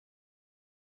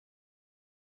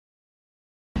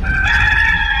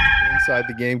Inside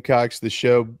the Gamecocks, the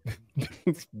show.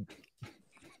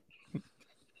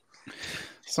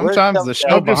 Sometimes the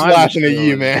show I'm just laughing at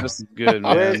you, man. Just good,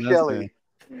 man. Where's Shelly?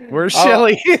 Where's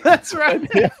Shelly? That's right.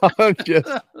 I'm just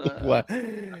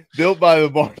Built by the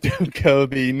Bartow Co.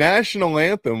 The national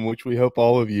anthem, which we hope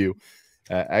all of you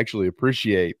actually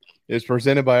appreciate, is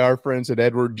presented by our friends at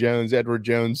Edward Jones,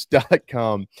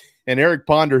 edwardjones.com. And Eric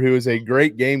Ponder, who is a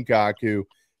great Gamecock who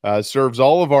serves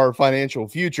all of our financial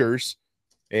futures,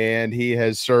 and he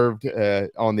has served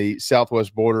on the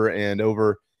southwest border and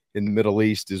over in the Middle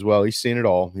East as well. He's seen it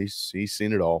all. He's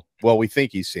seen it all. Well, we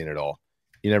think he's seen it all.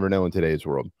 You never know in today's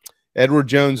world.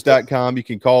 edwardjones.com. You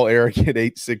can call Eric at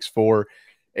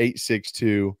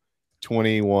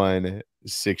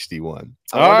 864-862-2161.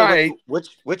 All right.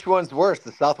 Which one's worse,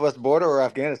 the southwest border or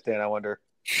Afghanistan, I wonder?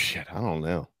 Shit, I don't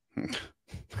know.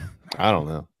 I don't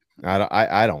know. I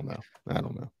don't know.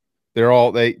 They're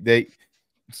all they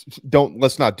don't.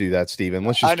 Let's not do that, Stephen.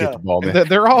 Let's just get the ball, man.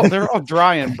 They're all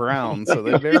dry and brown, so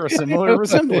they bear a similar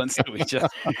resemblance to each other.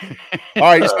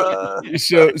 All right.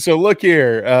 So look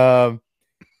here.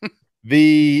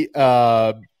 It's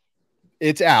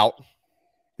out.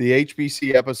 The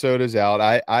HBC episode is out.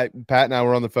 Pat and I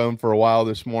were on the phone for a while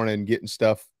this morning getting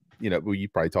stuff. You know, well, you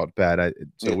probably talked to Pat.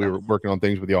 We were working on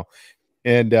things with y'all,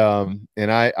 and I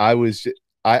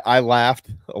laughed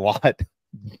a lot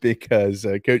because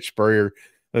Coach Spurrier,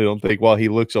 I don't think, well, he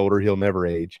looks older, he'll never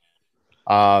age.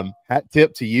 Hat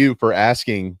tip to you for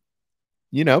asking,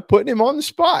 putting him on the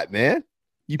spot, man.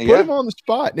 You put him on the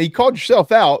spot. Now, you called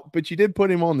yourself out, but you did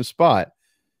put him on the spot.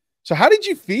 So how did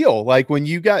you feel like when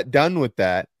you got done with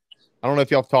that? I don't know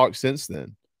if y'all have talked since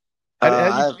then.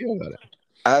 How did you feel about it?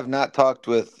 I have not talked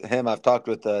with him. I've talked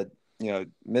with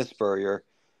Miss Spurrier,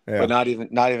 but not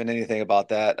even anything about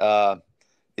that. I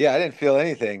didn't feel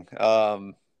anything.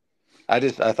 I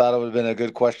thought it would have been a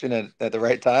good question at the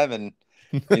right time, and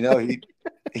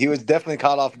he was definitely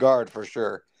caught off guard for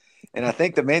sure. And I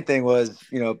think the main thing was,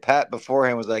 Pat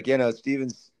beforehand was like, Steven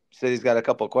said he's got a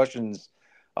couple of questions,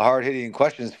 hard-hitting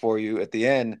questions for you at the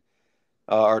end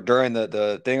or during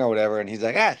the thing or whatever. And he's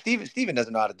like, Stephen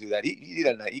doesn't know how to do that. He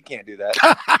doesn't know. He can't do that.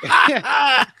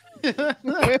 And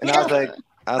I was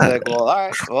like, well, all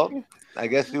right. Well, I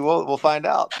guess we'll find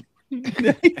out. By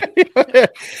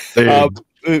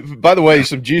the way,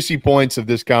 some juicy points of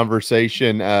this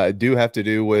conversation do have to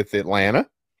do with Atlanta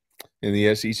in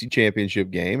the SEC championship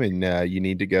game, and you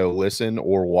need to go listen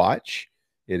or watch.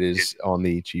 It is on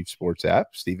the Chief Sports app.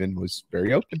 Stephen was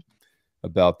very open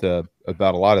about a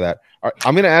lot of that. All right,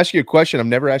 I'm going to ask you a question. I've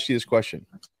never asked you this question.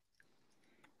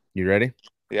 You ready?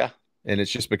 Yeah. And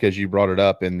it's just because you brought it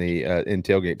up in the in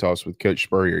Tailgate Talks with Coach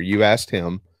Spurrier. You asked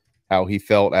him how he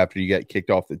felt after you got kicked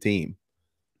off the team.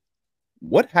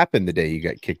 What happened the day you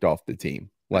got kicked off the team?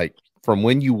 Like, from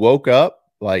when you woke up,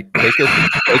 like, take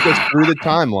us through the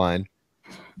timeline.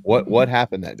 What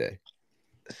happened that day?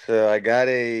 So I got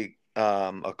a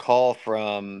call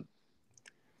from,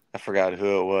 I forgot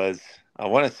who it was. I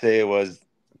want to say it was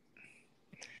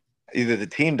either the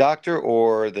team doctor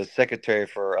or the secretary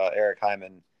for Eric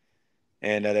Hyman.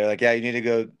 And they're like, yeah, you need to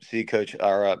go see Coach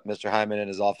or Mr. Hyman in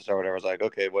his office or whatever. I was like,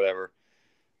 okay, whatever.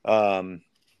 So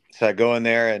I go in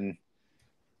there and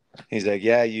he's like,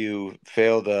 yeah, you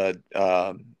failed the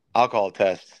alcohol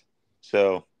test.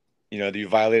 So, you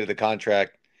violated the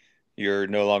contract. You're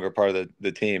no longer part of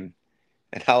the team.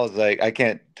 And I was like, I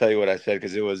can't tell you what I said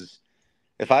because it was,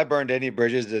 if I burned any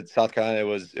bridges at South Carolina,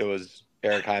 it was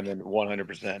Eric Hyman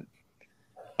 100%.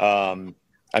 To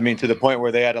the point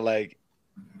where they had to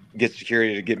get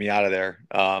security to get me out of there.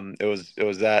 It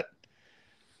was that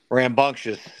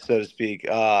rambunctious, so to speak.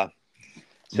 And I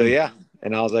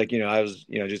was like, I was,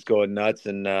 just going nuts.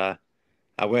 And I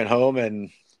went home and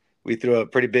we threw a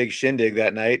pretty big shindig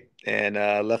that night and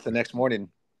left the next morning.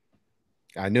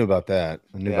 I knew about that.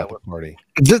 I knew about the party.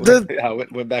 I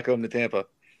went back home to Tampa.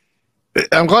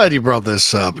 I'm glad you brought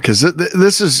this up because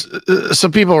this is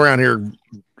some people around here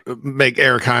make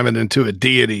Eric Hyman into a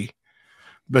deity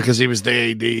because he was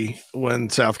the AD when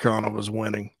South Carolina was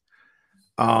winning.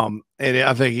 And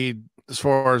I think he, as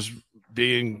far as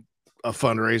being a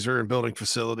fundraiser and building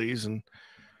facilities and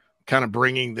kind of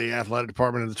bringing the athletic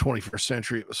department into the 21st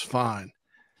century, it was fine.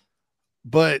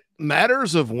 But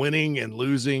matters of winning and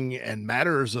losing and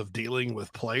matters of dealing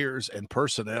with players and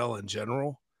personnel in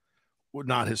general were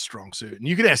not his strong suit. And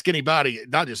you can ask anybody,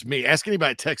 not just me, ask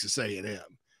anybody at Texas A&M.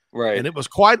 Right. And it was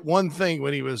quite one thing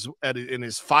when he was in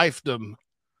his fiefdom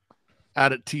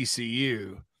out at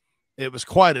TCU. It was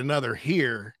quite another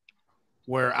here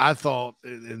where I thought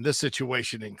in this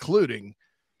situation, including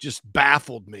just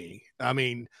baffled me. I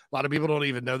mean, a lot of people don't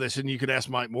even know this, and you could ask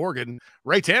Mike Morgan.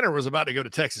 Ray Tanner was about to go to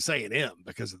Texas A&M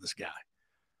because of this guy.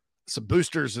 Some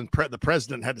boosters and the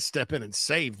president had to step in and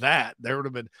save that. There would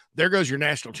have been, there goes your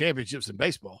national championships in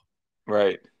baseball.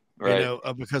 Right. You know,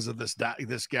 because of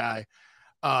this guy.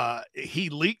 He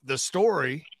leaked the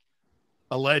story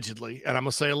allegedly, and I'm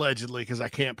gonna say allegedly because I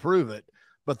can't prove it.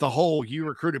 But the whole "you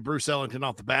recruited Bruce Ellington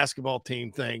off the basketball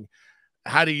team" thing.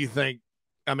 How do you think?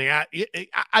 I mean,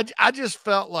 I just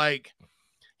felt like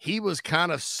he was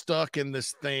kind of stuck in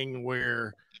this thing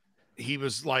where he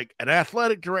was like an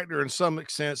athletic director in some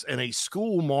sense and a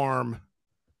school marm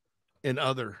in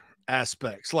other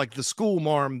aspects, like the school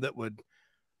marm that would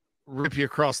rip you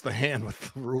across the hand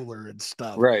with the ruler and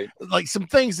stuff. Right. Like some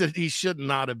things that he should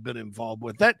not have been involved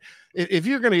with. That if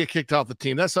you're going to get kicked off the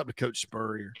team, that's up to Coach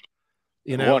Spurrier,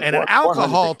 you know, and an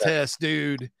alcohol 100%. Test,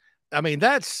 dude. I mean,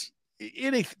 that's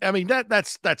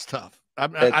tough.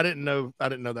 I didn't know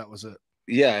that was it.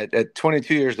 Yeah. At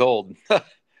 22 years old,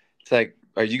 it's like,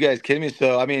 are you guys kidding me?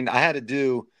 So, I mean, I had to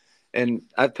do, and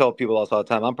I've told people all the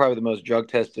time, I'm probably the most drug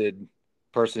tested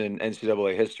person in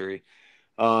NCAA history.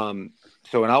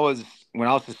 So when I was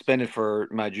suspended for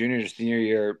my junior to senior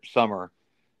year summer,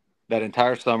 that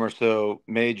entire summer, so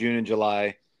May, June, and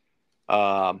July,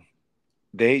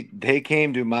 they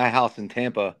came to my house in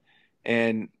Tampa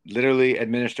and literally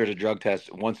administered a drug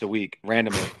test once a week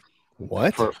randomly.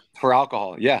 What? For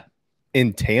alcohol? Yeah.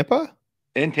 In Tampa?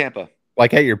 In Tampa.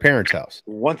 Like at your parents' house?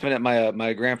 Once minute,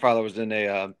 my grandfather was in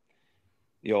a,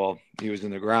 he was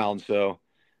in the ground, so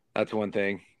that's one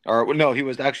thing. Or no, he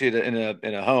was actually in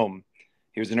a home.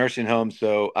 He was a nursing home,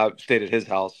 so I stayed at his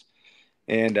house.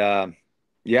 And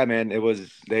yeah, man, it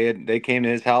was they came to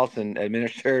his house and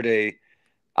administered a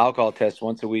alcohol test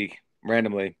once a week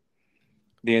randomly,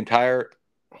 the entire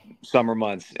summer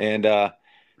months. And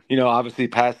obviously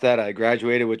past that, I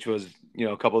graduated, which was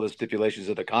a couple of the stipulations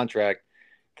of the contract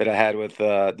that I had with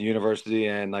the university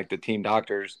and like the team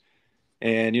doctors.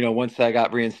 And once I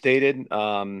got reinstated,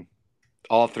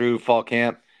 all through fall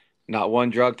camp, not one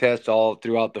drug test all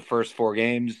throughout the first 4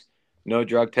 games, no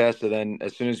drug test. And then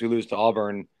as soon as we lose to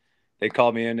Auburn, they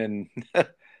called me in and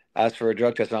asked for a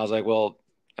drug test. And I was like, well,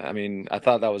 I mean, I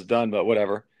thought that was done, but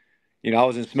whatever. I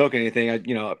wasn't smoking anything.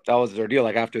 That was their deal.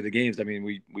 Like after the games, I mean,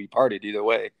 we partied either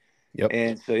way. Yep.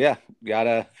 And so, yeah,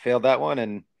 failed that one.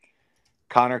 And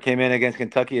Connor came in against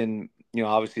Kentucky and,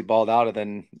 obviously balled out. And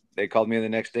then they called me in the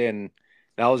next day and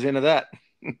that was the end of that.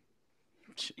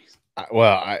 Jeez.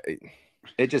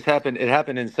 It just happened. It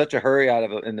happened in such a hurry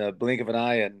in the blink of an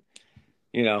eye. And,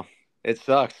 it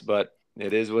sucks, but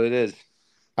it is what it is.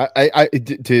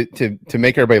 To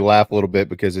make everybody laugh a little bit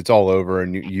because it's all over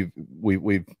and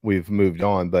we've moved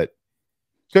on, but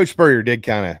Coach Spurrier did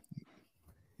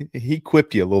he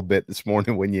quipped you a little bit this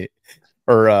morning when you,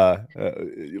 or a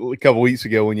couple weeks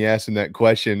ago when you asked him that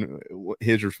question.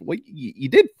 You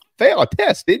did fail a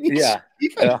test, didn't you? Yeah,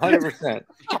 100%.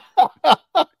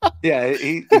 Yeah,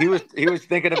 he was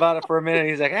thinking about it for a minute.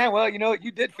 He's like, well,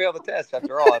 you did fail the test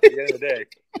after all. At the end of the day,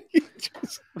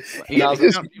 he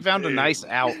found a nice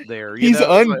out there. He's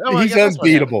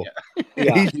unbeatable.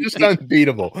 Yeah. He's just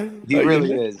unbeatable. He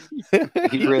really is.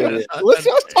 He really is. Let's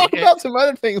just talk about some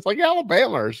other things like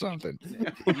Alabama or something.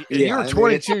 You were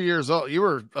 22 years old. You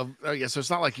were, so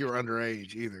it's not like you were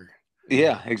underage either.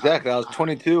 Yeah, exactly. I was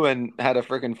 22 and had a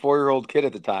freaking 4-year-old kid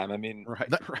at the time. I mean,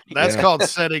 that's called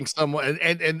setting someone.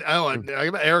 And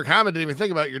Eric Hyman didn't even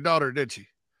think about your daughter, did she?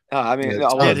 I mean,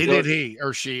 did he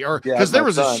or she? Or because there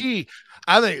was a she.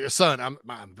 I think a son. I'm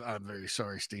very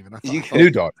sorry, Stephen. New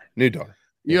daughter.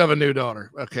 You have a new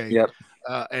daughter. Okay. Yep.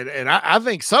 And I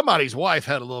think somebody's wife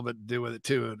had a little bit to do with it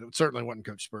too. And it certainly wasn't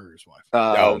Coach Spurrier's wife.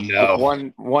 No.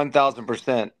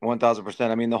 1,000%. 1,000%.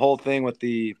 I mean, the whole thing with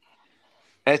the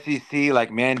SEC like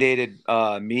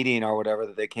mandated meeting or whatever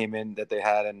that they came in that they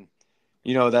had, and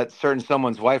that certain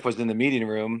someone's wife was in the meeting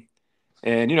room,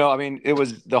 and I mean, it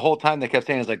was the whole time they kept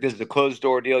saying it's like, this is a closed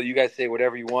door deal, you guys say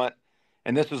whatever you want.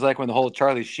 And this was like when the whole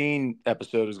Charlie Sheen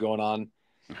episode was going on,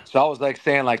 so I was like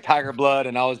saying like Tiger Blood,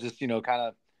 and I was just kind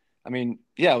of, I mean,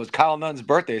 yeah, it was Kyle Nunn's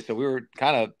birthday, so we were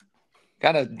kind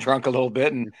of drunk a little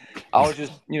bit, and I was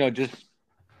just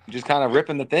just kind of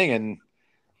ripping the thing, and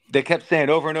they kept saying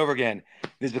over and over again,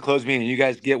 this is a closed meeting. You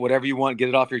guys get whatever you want. Get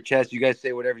it off your chest. You guys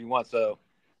say whatever you want. So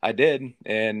I did,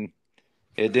 and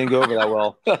it didn't go over that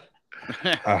well.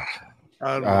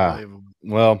 Unbelievable.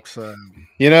 Well,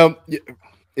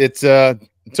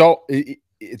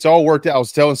 it's all worked out. I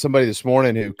was telling somebody this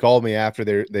morning who called me after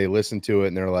they listened to it,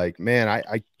 and they're like, man,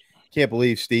 I can't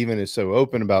believe Stephen is so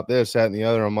open about this, that, and the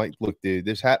other. I'm like, look, dude,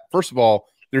 first of all,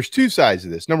 there's 2 sides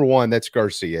of this. Number one, that's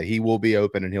Garcia. He will be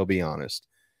open and he'll be honest.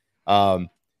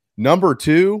 Number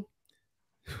two,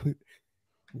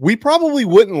 we probably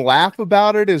wouldn't laugh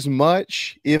about it as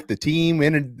much if the team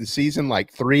ended the season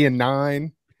like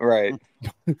 3-9. Right.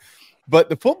 But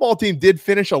the football team did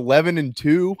finish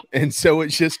 11-2, and so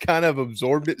it's just kind of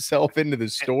absorbed itself into the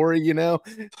story, you know.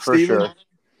 For Steven? sure.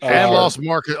 And lost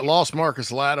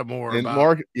Marcus Lattimore And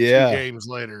about 2 yeah, games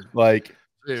later. like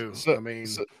Too. so, I mean,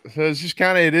 so it's just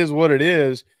kind of, it is what it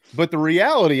is. But the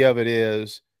reality of it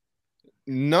is,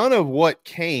 none of what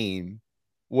came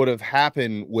would have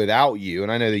happened without you.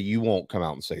 And I know that you won't come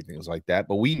out and say things like that,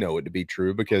 but we know it to be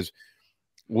true, because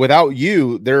without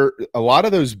you, a lot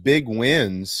of those big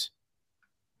wins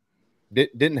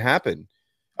didn't happen.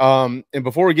 And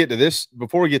before we get to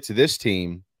this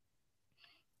team,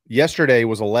 yesterday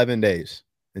was 11 days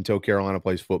until Carolina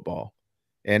plays football.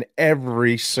 And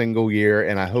every single year,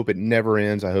 and I hope it never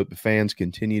ends, I hope the fans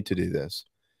continue to do this,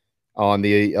 on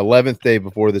the 11th day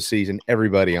before the season,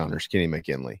 everybody honors Kenny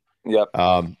McKinley. Yep.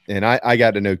 And I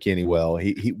got to know Kenny well.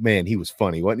 He was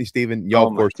funny, wasn't he, Stephen? Y'all,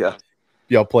 of course, God.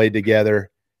 Y'all played together.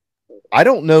 I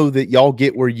don't know that y'all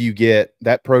get where you get,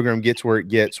 that program gets where it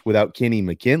gets without Kenny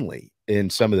McKinley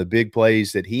and some of the big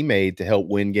plays that he made to help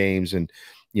win games. And,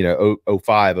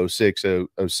 05, 06,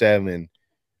 07,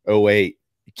 08.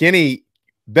 Kenny,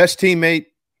 best teammate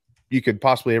you could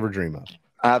possibly ever dream of.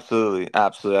 Absolutely.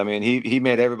 I mean, he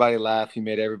made everybody laugh. He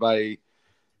made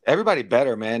everybody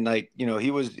better, man. Like,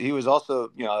 he was also,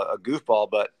 a goofball,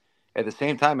 but at the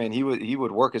same time, man, he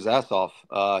would work his ass off.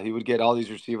 He would get all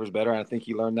these receivers better. And I think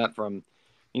he learned that from,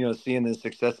 seeing the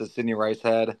success that Sidney Rice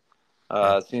had,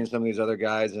 seeing some of these other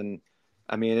guys. And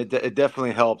I mean, it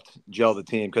definitely helped gel the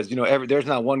team, because, there's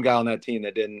not one guy on that team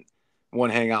that didn't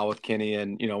want to hang out with Kenny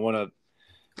and, want to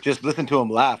just listen to him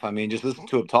laugh. I mean, just listen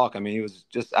to him talk. I mean, he was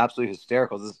just absolutely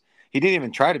hysterical. He didn't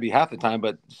even try to be half the time,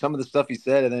 but some of the stuff he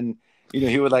said, and then,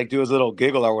 he would like do his little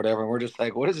giggle or whatever. And we're just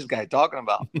like, what is this guy talking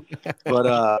about?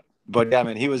 But yeah,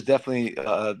 man, he was definitely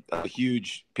a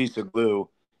huge piece of glue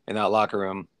in that locker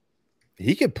room.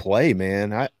 He could play,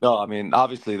 man. I mean,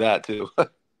 obviously that too. I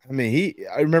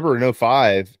remember in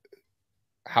 05,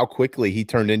 how quickly he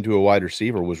turned into a wide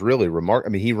receiver was really remarkable.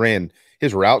 I mean,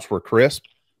 his routes were crisp.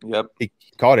 Yep. He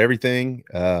caught everything.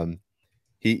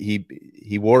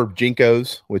 He wore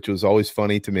Jinkos, which was always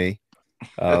funny to me.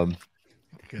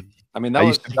 I mean, that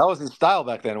was his style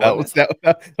back then. That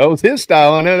was his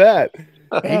style. I know that.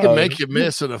 He can make you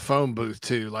miss in a phone booth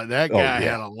too. Like that guy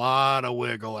had a lot of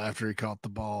wiggle after he caught the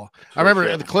ball. I remember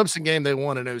at the Clemson game they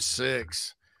won in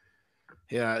 06.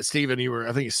 Yeah, Stephen, you were,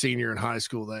 I think, a senior in high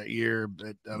school that year.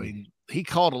 But I mean, he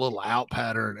called a little out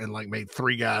pattern and like made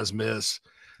 3 guys miss.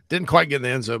 Didn't quite get in the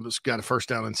end zone, but got a first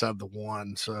down inside the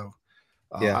 1. So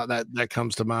that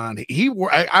comes to mind.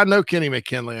 I know Kenny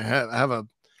McKinley. I have a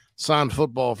signed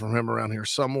football from him around here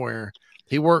somewhere.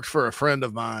 He worked for a friend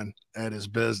of mine at his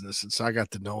business, and so I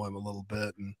got to know him a little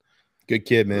bit. And good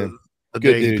kid, man. The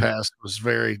day he passed was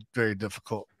very, very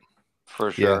difficult.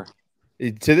 For sure.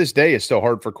 Yeah. To this day, it's still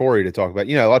hard for Corey to talk about.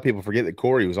 A lot of people forget that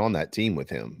Corey was on that team with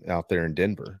him out there in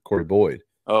Denver. Corey Boyd.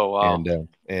 Oh wow.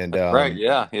 And right,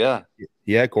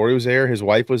 yeah. Corey was there. His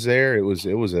wife was there. It was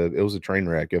a train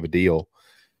wreck of a deal.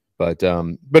 But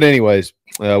anyways,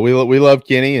 we love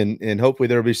Kenny, and hopefully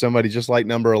there'll be somebody just like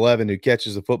number 11 who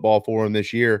catches the football for him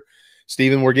this year.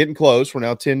 Stephen, we're getting close. We're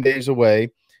now 10 days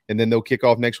away, and then they'll kick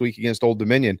off next week against Old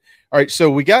Dominion. All right, so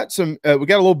we got a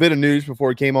little bit of news before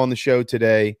we came on the show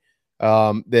today,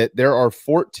 that there are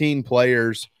 14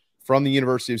 players from the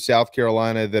University of South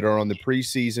Carolina that are on the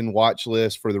preseason watch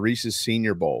list for the Reese's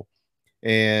Senior Bowl,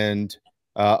 and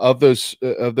of those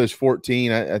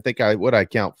 14, I think I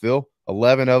count, Phil.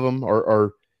 11 of them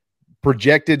are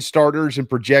projected starters, and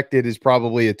projected is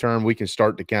probably a term we can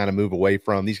start to kind of move away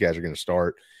from. These guys are going to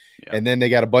start. Yeah. And then they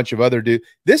got a bunch of other dudes.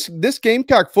 This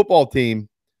Gamecock football team,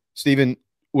 Stephen,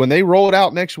 when they roll it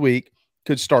out next week,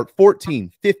 could start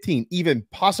 14, 15, even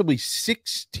possibly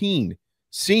 16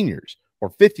 seniors, or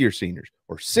fifth-year seniors,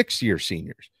 or sixth-year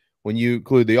seniors, when you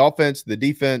include the offense, the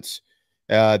defense,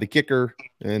 the kicker,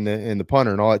 and the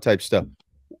punter, and all that type of stuff.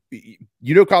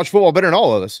 College football better than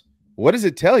all of us. What does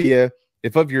it tell you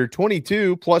if of your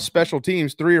 22 plus special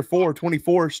teams, 3 or 4,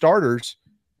 24 starters,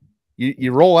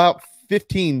 you roll out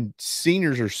 15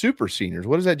 seniors or super seniors?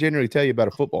 What does that generally tell you about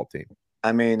a football team?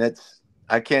 I mean,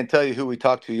 I can't tell you who we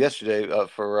talked to yesterday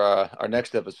for our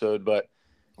next episode, but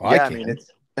I mean, it's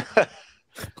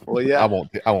well, yeah, I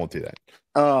won't do that.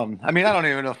 I mean, I don't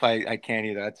even know if I can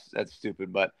either. That's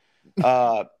stupid, but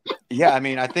yeah, I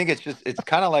mean, I think it's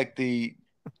kind of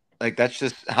like that's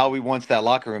just how he wants that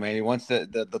locker room, man. He wants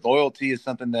the loyalty is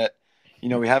something that,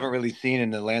 we haven't really seen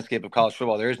in the landscape of college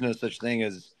football. There is no such thing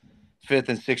as, fifth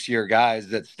and sixth year guys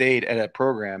that stayed at a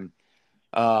program.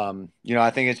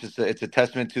 I think it's a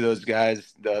testament to those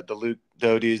guys, the Luke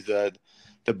Doty's, the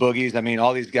Boogies. I mean,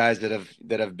 all these guys that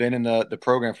have been in the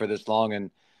program for this long,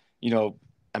 and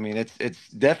it's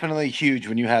definitely huge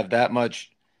when you have that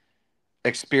much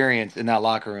experience in that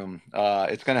locker room.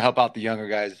 It's going to help out the younger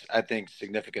guys, I think,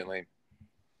 significantly.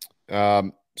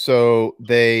 So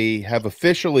they have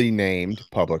officially named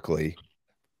publicly.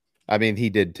 I mean, he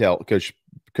did tell Coach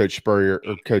Spurrier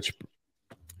or Coach.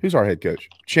 Who's our head coach?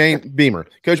 Shane Beamer.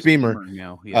 Coach Beamer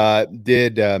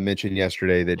did mention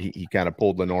yesterday that he kind of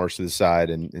pulled Lanorris to the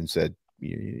side and said,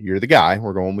 "You're the guy.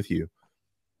 We're going with you."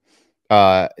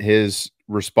 His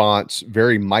response,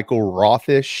 very Michael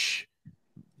Roth-ish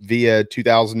via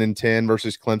 2010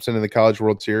 versus Clemson in the College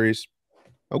World Series.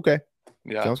 Okay.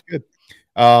 Yeah. Sounds good.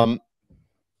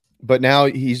 But now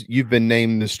you've been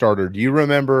named the starter. Do you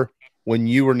remember when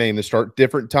you were named the start?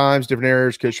 Different times, different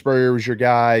areas. Coach Spurrier was your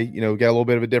guy. Got a little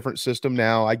bit of a different system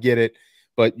now. I get it.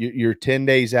 But you're 10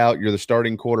 days out. You're the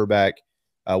starting quarterback.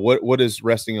 What is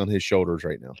resting on his shoulders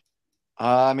right now?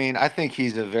 I think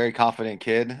he's a very confident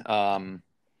kid. I'm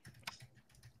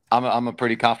a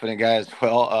pretty confident guy as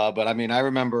well. But I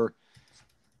remember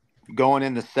going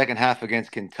in the second half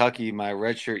against Kentucky my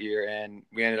redshirt year, and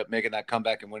we ended up making that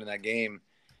comeback and winning that game.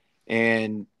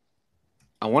 And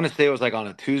I want to say it was like on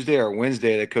a Tuesday or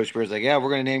Wednesday that Coach Spurrier was like, "Yeah, we're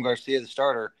going to name Garcia the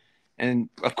starter." And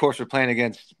of course, we're playing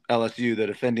against LSU, the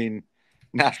defending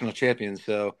national champions.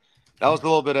 So that was a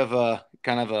little bit of a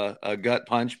kind of a gut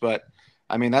punch, but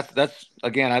that's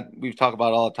again, we've talked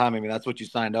about it all the time. That's what you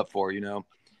signed up for. You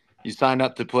signed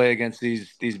up to play against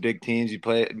these big teams.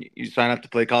 You sign up to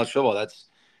play college football. That's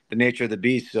the nature of the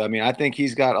beast. So I think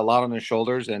he's got a lot on his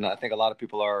shoulders, and I think a lot of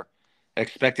people are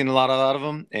expecting a lot out of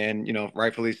him, and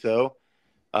rightfully so.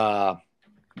 But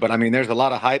there's a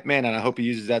lot of hype, man, and I hope he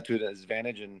uses that to his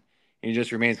advantage, and he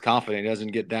just remains confident. He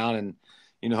doesn't get down,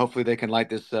 and hopefully they can light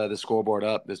this scoreboard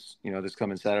up this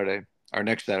coming Saturday or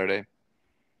next Saturday.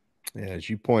 Yeah, as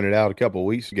you pointed out a couple of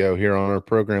weeks ago here on our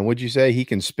program, would you say he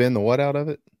can spin the what out of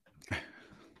it?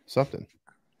 Something.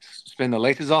 Spin the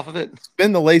laces off of it?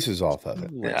 Spin the laces off of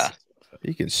it. Yeah.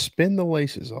 He can spin the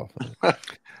laces off of it.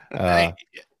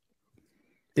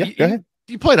 Go ahead.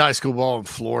 You played high school ball in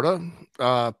Florida.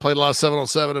 Played a lot of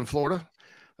 7-on-7 in Florida.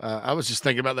 I was just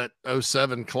thinking about that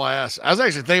 07 class. I was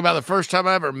actually thinking about the first time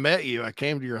I ever met you. I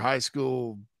came to your high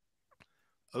school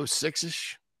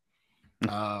 06-ish.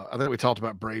 I think we talked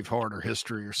about Braveheart or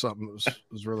history or something that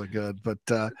was really good. But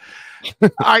all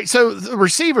right, so the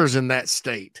receivers in that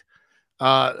state,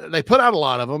 they put out a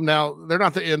lot of them. Now, they're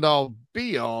not the end-all,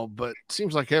 be-all, but it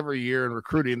seems like every year in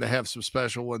recruiting they have some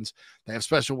special ones. They have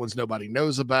special ones nobody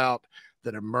knows about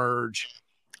that emerge.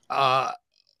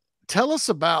 Tell us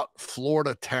about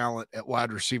Florida talent at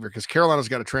wide receiver, because Carolina's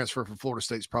got a transfer from Florida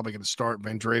State's probably going to start,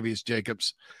 Vandravius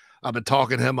Jacobs. I've been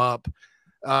talking him up.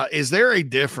 Is there a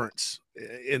difference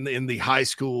in the high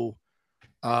school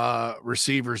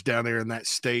receivers down there in that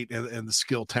state and the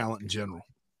skill talent in general?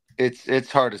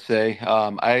 It's hard to say.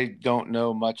 I don't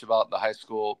know much about the high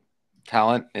school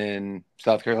talent in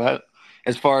South Carolina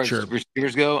as far as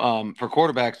receivers go. For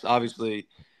quarterbacks, obviously,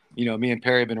 me and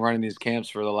Perry have been running these camps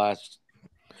for the last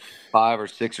 5 or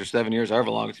 6 or 7 years, however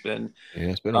long it's been. Yeah,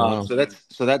 it's been a while. So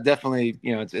that definitely,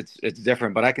 it's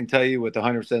different. But I can tell you with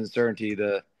 100% certainty,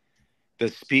 the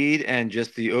speed and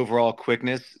just the overall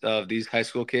quickness of these high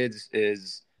school kids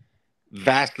is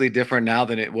vastly different now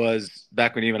than it was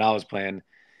back when even I was playing.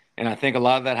 And I think a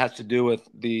lot of that has to do with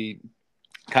the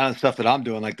kind of stuff that I'm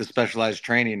doing, like the specialized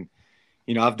training.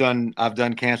 I've done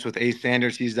camps with Ace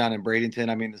Sanders. He's down in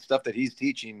Bradenton. The stuff that he's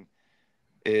teaching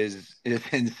is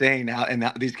insane now,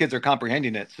 and these kids are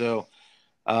comprehending it. So,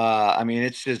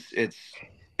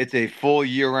 it's a full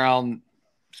year-round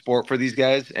sport for these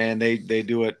guys, and they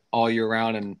do it all year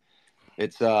round, and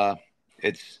it's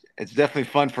definitely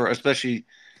fun for, especially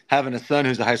having a son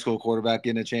who's a high school quarterback,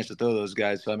 getting a chance to throw those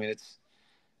guys. So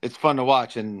it's fun to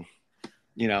watch, and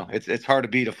it's hard to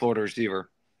beat a Florida receiver.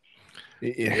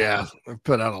 Yeah, I've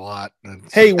put out a lot.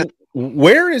 Hey,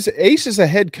 where is Ace? Is a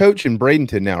head coach in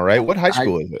Bradenton now, right? What high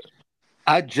school is it?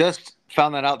 I just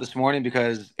found that out this morning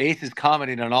because Ace is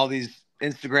commenting on all these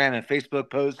Instagram and Facebook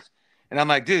posts. And I'm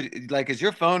like, dude, is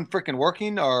your phone freaking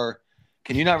working, or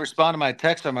can you not respond to my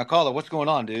text or my call, or what's going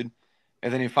on, dude?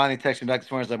 And then he finally texted me back this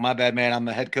morning. He's like, my bad, man. I'm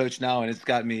the head coach now, and it's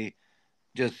got me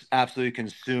just absolutely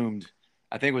consumed.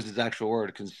 I think was his actual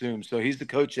word, consumed. So he's the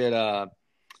coach at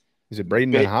is it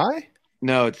Bradenton High?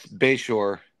 No, it's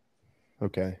Bayshore.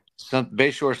 Okay.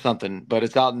 Bayshore something, but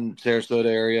it's out in Sarasota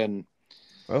area. And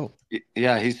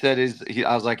yeah, he said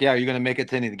I was like, yeah, are you going to make it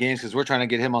to any of the games? Because we're trying to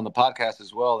get him on the podcast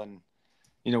as well. And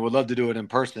would love to do it in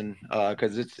person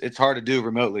because it's hard to do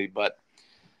remotely. But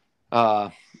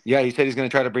yeah, he said he's going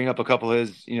to try to bring up a couple of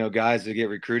his guys to get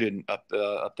recruited up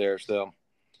there. So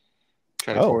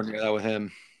try to coordinate that with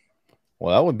him.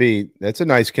 Well, that's a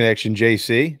nice connection,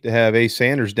 JC, to have Ace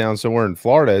Sanders down somewhere in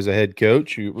Florida as a head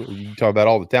coach. You talk about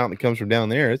all the talent that comes from down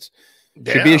there.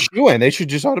 Should be a shoo-in. They should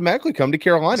just automatically come to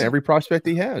Carolina, every prospect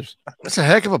he has. That's a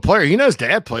heck of a player. His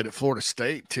dad played at Florida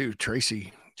State too,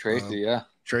 Tracy. Yeah.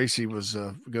 Tracy was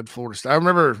a good Florida State. I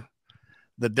remember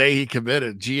the day he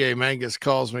committed, G.A. Mangus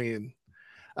calls me, and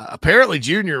apparently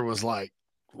Junior was like,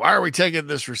 why are we taking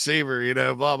this receiver?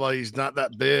 Blah, blah. He's not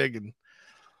that big. And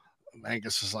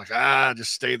Mangus was like,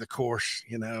 just stay the course.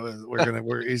 He's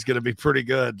going to be pretty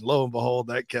good. Lo and behold,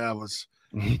 that guy was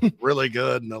really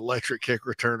good, an electric kick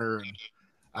returner. And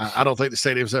I don't think the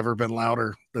stadium's ever been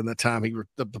louder than the time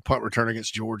the punt return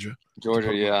against Georgia.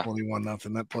 Yeah.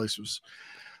 21-0. That place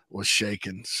was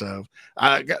shaking. So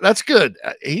that's good.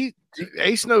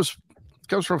 Ace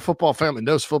comes from a football family,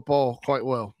 knows football quite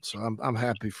well. So I'm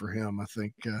happy for him. I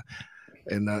think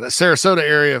in the Sarasota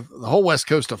area, the whole west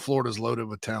coast of Florida is loaded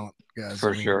with talent, guys.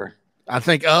 For sure. I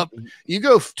think you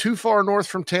go too far north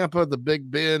from Tampa, the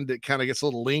Big Bend, it kind of gets a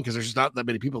little lean because there's just not that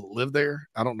many people that live there.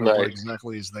 I don't know what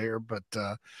exactly is there, but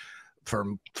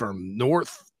from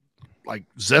north, like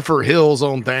Zephyr Hills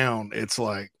on down, it's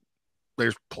like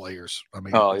there's players. I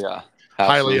mean, oh yeah,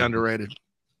 highly underrated.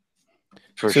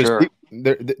 For sure.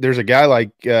 There's a guy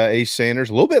like Ace Sanders,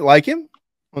 a little bit like him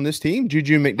on this team.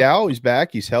 Juju McDowell, he's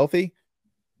back. He's healthy.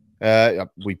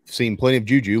 We've seen plenty of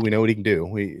Juju. We know what he can do.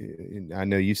 I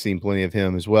know you've seen plenty of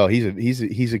him as well.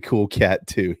 He's a cool cat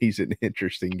too. He's an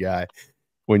interesting guy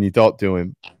when you talk to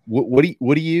him. What do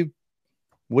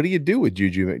you do with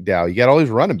Juju McDowell? You got all these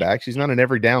running backs. He's not an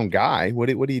every down guy. What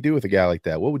do you do with a guy like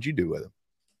that? What would you do with him?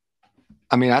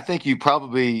 I mean, I think you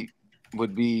probably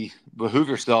would behoove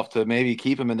yourself to maybe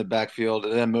keep him in the backfield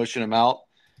and then motion him out,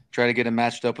 try to get him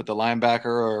matched up with the linebacker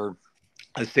or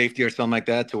a safety or something like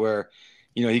that, to where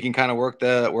he can kind of work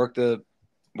the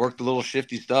little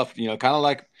shifty stuff. Kind of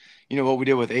like what we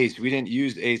did with Ace. We didn't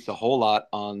use Ace a whole lot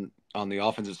on the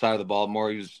offensive side of the ball. More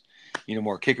he was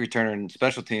more kick returner and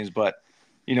special teams. But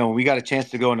we got a chance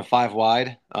to go into 5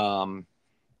 wide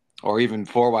or even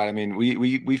 4 wide. I mean,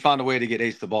 we found a way to get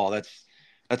Ace the ball. That's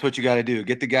what you got to do.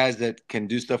 Get the guys that can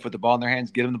do stuff with the ball in their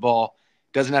hands. Get them the ball.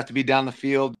 Doesn't have to be down the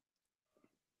field.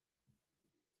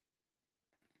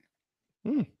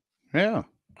 Yeah.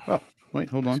 Oh, wait,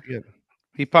 hold on.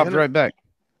 He popped right back.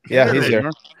 Yeah, he's there.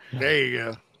 There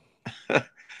you go.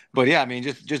 But yeah, I mean,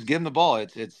 just give him the ball.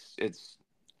 It's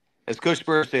as Coach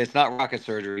Spurrier say, it's not rocket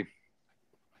surgery.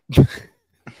 It's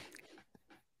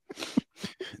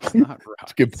not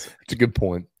rocket. It's a good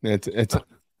point. It's it's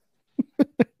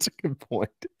a good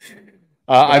point.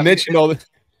 I mentioned all this.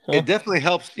 It definitely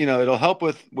helps. It'll help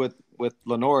with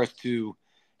Lanorris to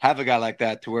have a guy like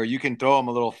that, to where you can throw him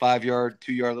a little 5-yard,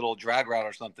 2-yard little drag route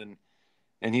or something,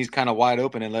 and he's kind of wide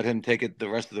open, and let him take it the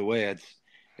rest of the way.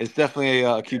 It's definitely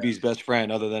a QB's best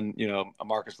friend, other than a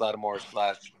Marcus Lattimore /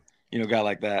 guy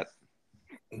like that.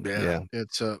 Yeah.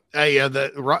 It's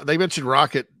they mentioned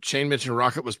Rocket. Shane mentioned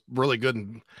Rocket was really good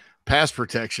in pass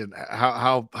protection.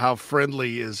 How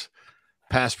friendly is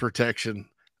pass protection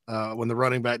when the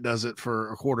running back does it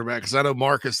for a quarterback? Because I know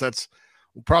Marcus, that's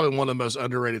probably one of the most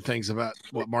underrated things about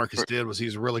what Marcus did, was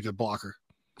he's a really good blocker.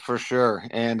 For sure.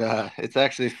 And it's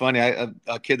actually funny.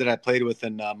 A kid that I played with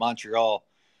in Montreal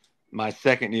my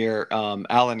second year,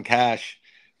 Alan Cash,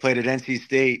 played at NC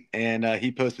State, and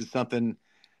he posted something.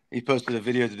 He posted a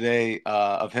video today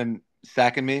of him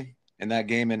sacking me in that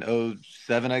game in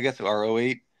 2007, I guess, or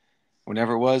 2008,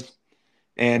 whenever it was.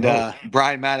 And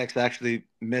Brian Maddox actually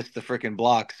missed the freaking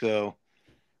block. So,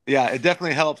 yeah, it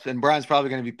definitely helps. And Brian's probably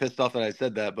going to be pissed off that I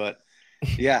said that, but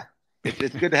yeah,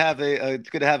 it's good to have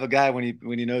a guy when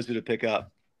he knows who to pick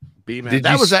up.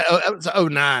 That was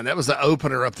 2009. That was the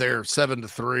opener up there,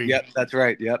 7-3. Yep, that's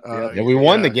right. Yep. Yeah, we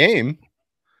won the game.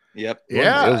 Yep.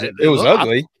 Yeah, it was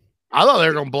ugly. I thought they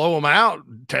were going to blow them out.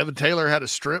 Taylor had a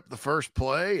strip the first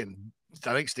play, and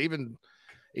I think Stephen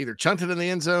either chunked it in the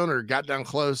end zone or got down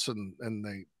close, and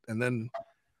then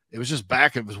it was just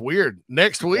back. It was weird.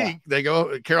 Next week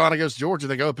Carolina goes to Georgia.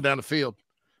 They go up and down the field,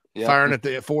 firing at the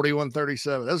 41-37.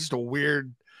 That was just a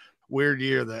weird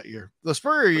year that year. The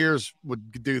Spurrier years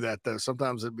would do that though.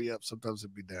 Sometimes it'd be up, sometimes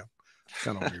it'd be down.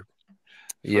 Kind of weird.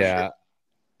 Yeah.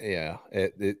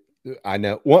 I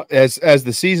know. Well, as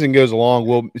the season goes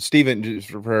along, Stephen, just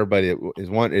for everybody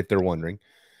if they're wondering,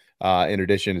 in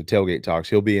addition to Tailgate Talks,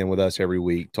 he'll be in with us every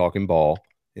week talking ball,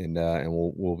 and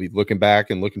we'll be looking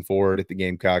back and looking forward at the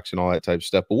Gamecocks and all that type of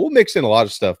stuff. But we'll mix in a lot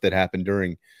of stuff that happened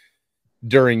during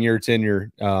during your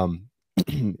tenure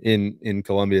in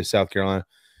Columbia, South Carolina.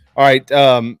 All right,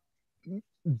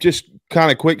 just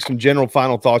kind of quick, some general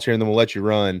final thoughts here, and then we'll let you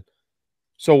run.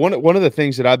 So one of the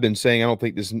things that I've been saying, I don't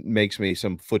think this makes me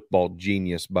some football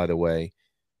genius, by the way,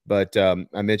 but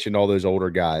I mentioned all those older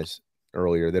guys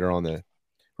earlier that are on the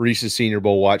Reese's Senior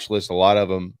Bowl watch list. A lot of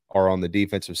them are on the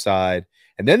defensive side.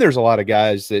 And then there's a lot of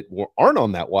guys that aren't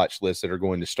on that watch list that are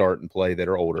going to start and play that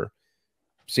are older.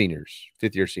 Seniors,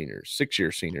 fifth-year seniors,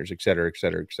 six-year seniors, et cetera, et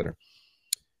cetera, et cetera.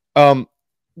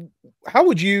 How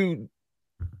would you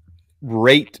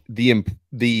rate the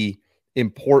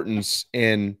importance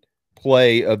and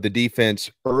play of the defense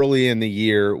early in the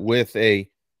year with a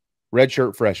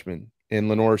redshirt freshman in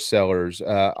Lanorris Sellers?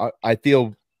 I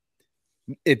feel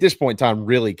at this point in time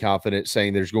really confident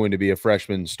saying there's going to be a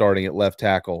freshman starting at left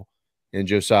tackle in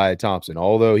Josiah Thompson.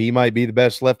 Although he might be the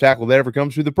best left tackle that ever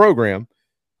comes through the program,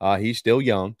 he's still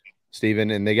young,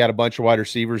 Stephen, and they got a bunch of wide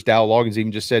receivers. Dow Loggins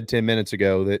even just said 10 minutes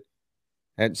ago that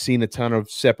hadn't seen a ton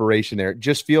of separation there. It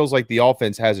just feels like the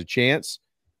offense has a chance,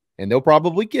 and they'll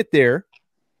probably get there,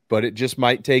 but it just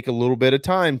might take a little bit of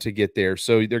time to get there.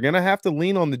 So they're going to have to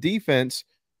lean on the defense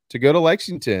to go to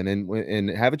Lexington and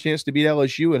have a chance to beat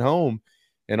LSU at home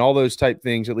and all those type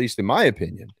things, at least in my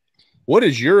opinion. What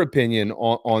is your opinion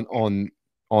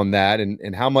on that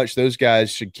and how much those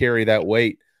guys should carry that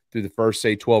weight through the first,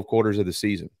 say, 12 quarters of the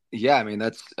season? Yeah, I mean,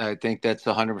 I think that's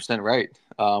 100% right.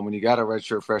 When you got a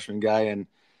redshirt freshman guy and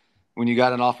when you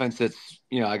got an offense that's,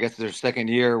 I guess their second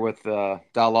year with Dow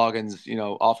Loggins,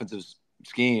 offensive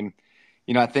scheme,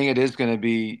 I think it is going to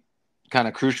be kind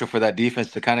of crucial for that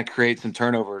defense to kind of create some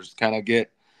turnovers, kind of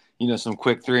get, some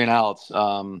quick 3-and-outs,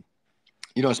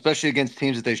 especially against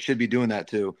teams that they should be doing that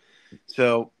to.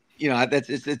 So,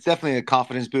 it's definitely a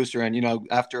confidence booster. And,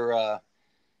 after I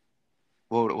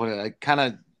kind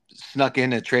of snuck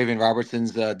in at Travian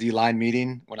Robertson's D-line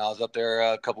meeting when I was up there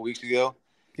a couple weeks ago.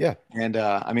 Yeah. And,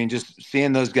 just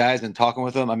seeing those guys and talking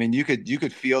with them, you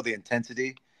could feel the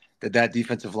intensity that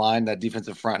defensive line, that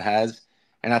defensive front has.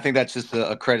 And I think that's just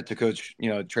a credit to Coach,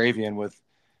 Travian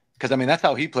because that's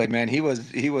how he played, man. He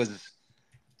was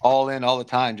all in all the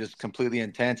time, just completely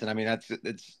intense. And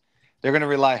they're going to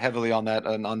rely heavily on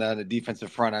that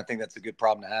defensive front. I think that's a good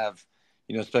problem to have,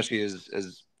 especially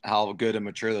as how good and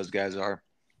mature those guys are.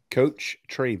 Coach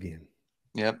Travian.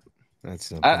 Yep. That's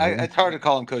something. It's hard to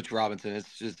call him Coach Robinson.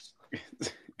 It's just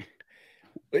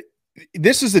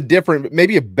this is a different,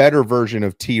 maybe a better version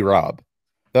of T-Rob.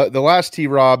 The last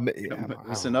T-Rob,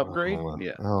 it's an upgrade.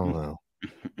 Yeah, I don't know.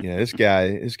 Yeah, this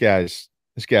guy's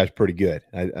pretty good.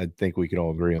 I think we could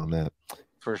all agree on that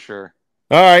for sure.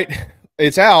 All right,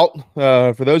 it's out.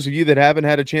 For those of you that haven't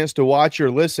had a chance to watch or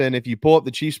listen, if you pull up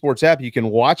the Chief Sports app, you can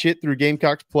watch it through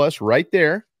Gamecocks Plus right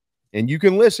there, and you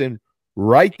can listen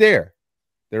right there.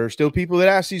 There are still people that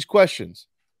ask these questions.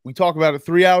 We talk about it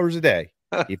 3 hours a day.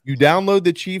 If you download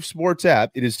the Chief Sports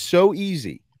app, it is so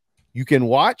easy. You can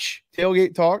watch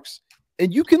Tailgate Talks,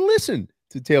 and you can listen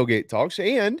to Tailgate Talks,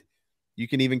 and you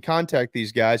can even contact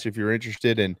these guys if you're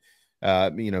interested in,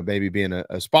 maybe being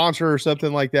a sponsor or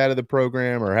something like that of the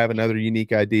program, or have another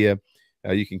unique idea.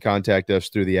 You can contact us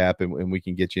through the app, and we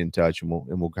can get you in touch, and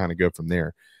we'll kind of go from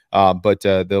there. But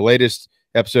the latest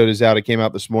episode is out. It came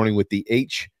out this morning with the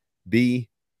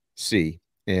HBC,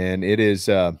 and it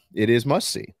is must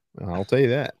see. I'll tell you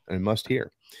that, and must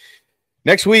hear.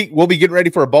 Next week, we'll be getting ready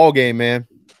for a ball game, man.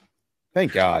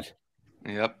 Thank God.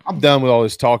 Yep. I'm done with all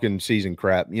this talking season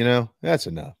crap. That's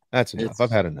enough. That's enough. I've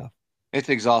had enough. It's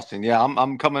exhausting. Yeah,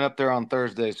 I'm coming up there on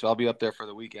Thursday, so I'll be up there for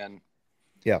the weekend.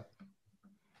 Yeah.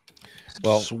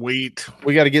 Well, sweet.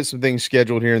 We got to get some things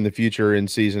scheduled here in the future in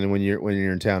season, and when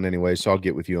you're in town anyway. So I'll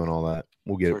get with you on all that.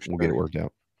 We'll get it worked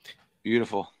out.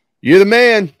 Beautiful. You're the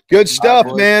man. Good stuff,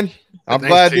 man. I'm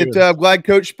glad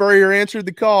Coach Spurrier answered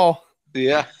the call.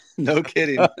 Yeah. No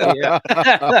kidding.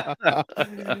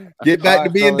 Get back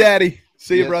to being daddy.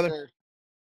 See you, brother. Sir.